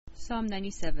Psalm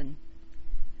 97.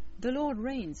 The Lord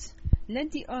reigns.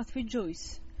 Let the earth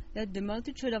rejoice. Let the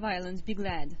multitude of islands be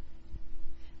glad.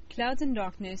 Clouds and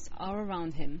darkness are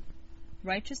around him.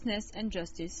 Righteousness and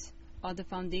justice are the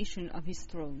foundation of his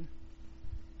throne.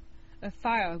 A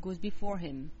fire goes before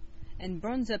him, and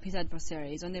burns up his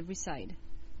adversaries on every side.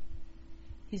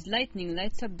 His lightning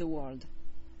lights up the world.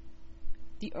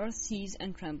 The earth sees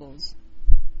and trembles.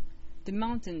 The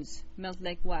mountains melt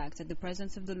like wax at the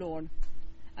presence of the Lord,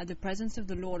 at the presence of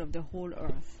the Lord of the whole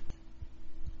earth.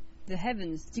 The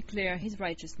heavens declare his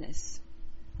righteousness.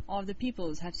 All the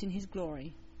peoples have seen his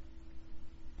glory.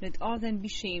 Let all them be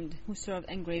shamed who serve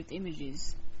engraved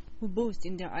images, who boast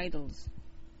in their idols.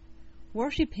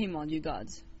 Worship him, all you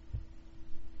gods.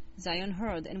 Zion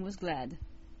heard and was glad.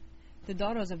 The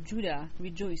daughters of Judah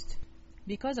rejoiced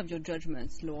because of your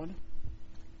judgments, Lord.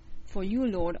 For you,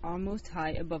 Lord, are most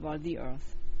high above all the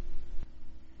earth.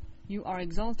 You are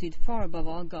exalted far above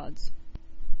all gods.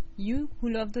 You who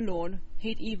love the Lord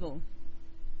hate evil.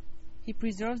 He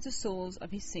preserves the souls of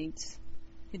his saints.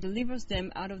 He delivers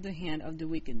them out of the hand of the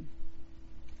wicked.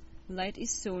 Light is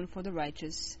sown for the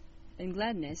righteous, and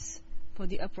gladness for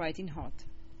the upright in heart.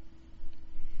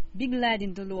 Be glad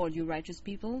in the Lord, you righteous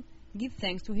people. Give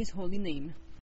thanks to his holy name.